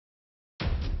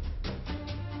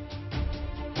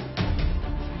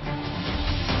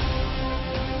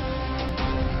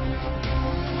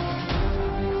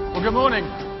Well, good morning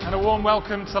and a warm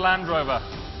welcome to Land Rover.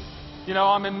 You know,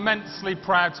 I'm immensely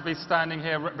proud to be standing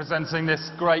here representing this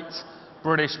great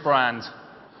British brand.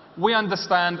 We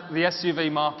understand the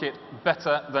SUV market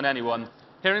better than anyone.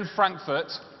 Here in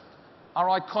Frankfurt,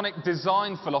 our iconic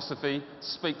design philosophy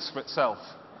speaks for itself.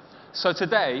 So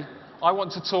today, I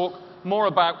want to talk more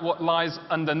about what lies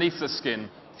underneath the skin.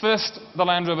 First, the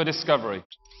Land Rover Discovery.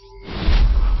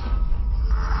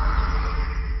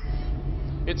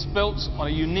 It's built on a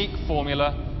unique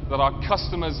formula that our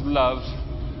customers love,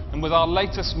 and with our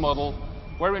latest model,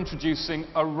 we're introducing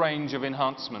a range of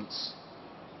enhancements.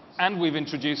 And we've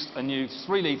introduced a new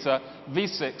 3-litre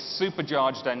V6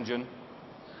 supercharged engine,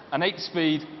 an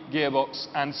 8-speed gearbox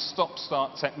and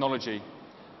stop-start technology.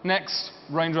 Next,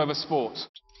 Range Rover Sport.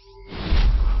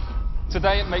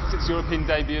 Today it makes its European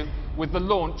debut with the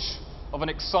launch of an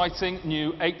exciting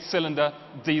new 8-cylinder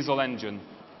diesel engine,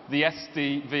 the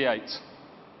SD V8.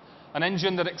 An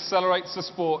engine that accelerates the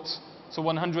Sport to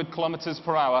 100 kilometers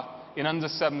per hour in under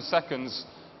 7 seconds,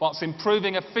 whilst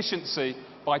improving efficiency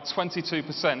by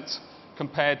 22%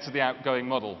 compared to the outgoing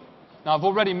model. Now, I've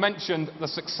already mentioned the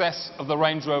success of the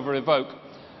Range Rover Evoque,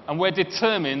 and we're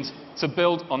determined to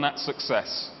build on that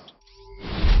success.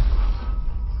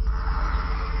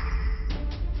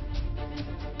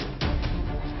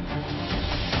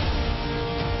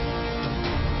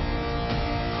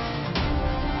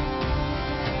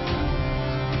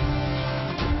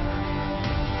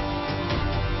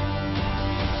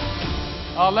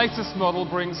 Our latest model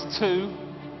brings 2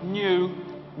 new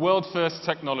world-first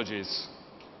technologies.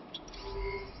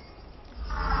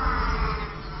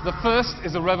 The first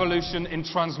is a revolution in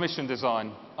transmission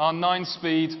design, our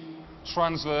 9-speed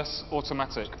transverse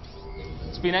automatic.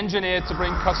 It's been engineered to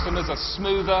bring customers a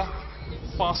smoother,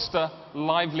 faster,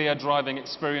 livelier driving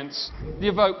experience. The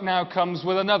Evoque now comes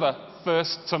with another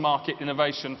first-to-market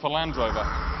innovation for Land Rover,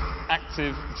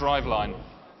 active driveline.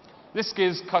 This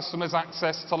gives customers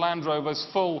access to Land Rover's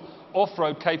full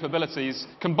off-road capabilities.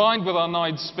 Combined with our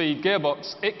 9-speed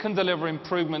gearbox, it can deliver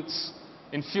improvements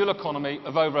in fuel economy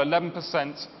of over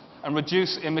 11% and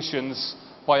reduce emissions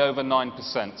by over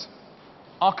 9%.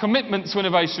 Our commitment to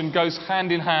innovation goes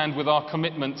hand in hand with our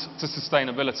commitment to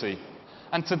sustainability.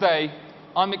 And today,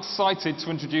 I'm excited to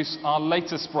introduce our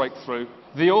latest breakthrough,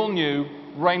 the all-new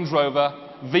Range Rover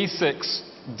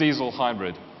V6 diesel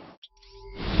hybrid.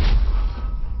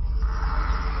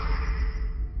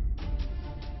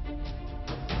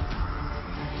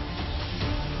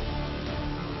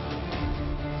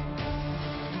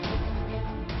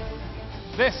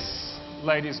 This,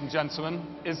 ladies and gentlemen,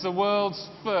 is the world's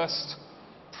first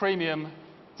premium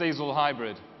diesel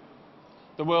hybrid,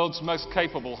 the world's most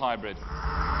capable hybrid.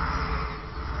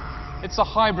 It's a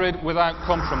hybrid without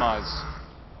compromise.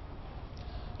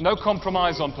 No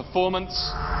compromise on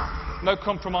performance, no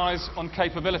compromise on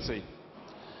capability,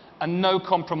 and no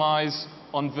compromise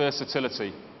on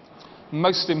versatility.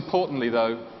 Most importantly,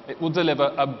 though, it will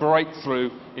deliver a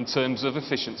breakthrough in terms of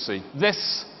efficiency.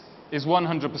 This is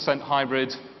 100%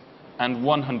 hybrid and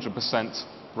 100%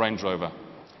 Range Rover.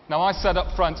 Now, I said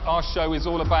up front, our show is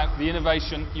all about the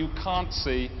innovation you can't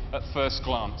see at first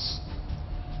glance.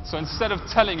 So instead of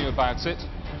telling you about it,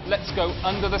 let's go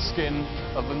under the skin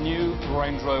of the new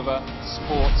Range Rover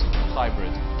Sport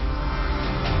Hybrid.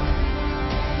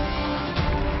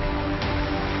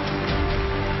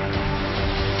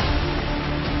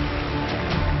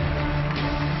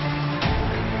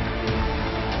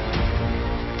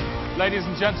 Ladies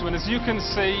and gentlemen, as you can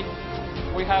see,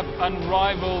 we have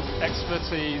unrivaled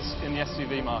expertise in the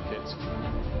SUV market.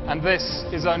 And this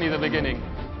is only the beginning.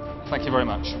 Thank you very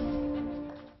much.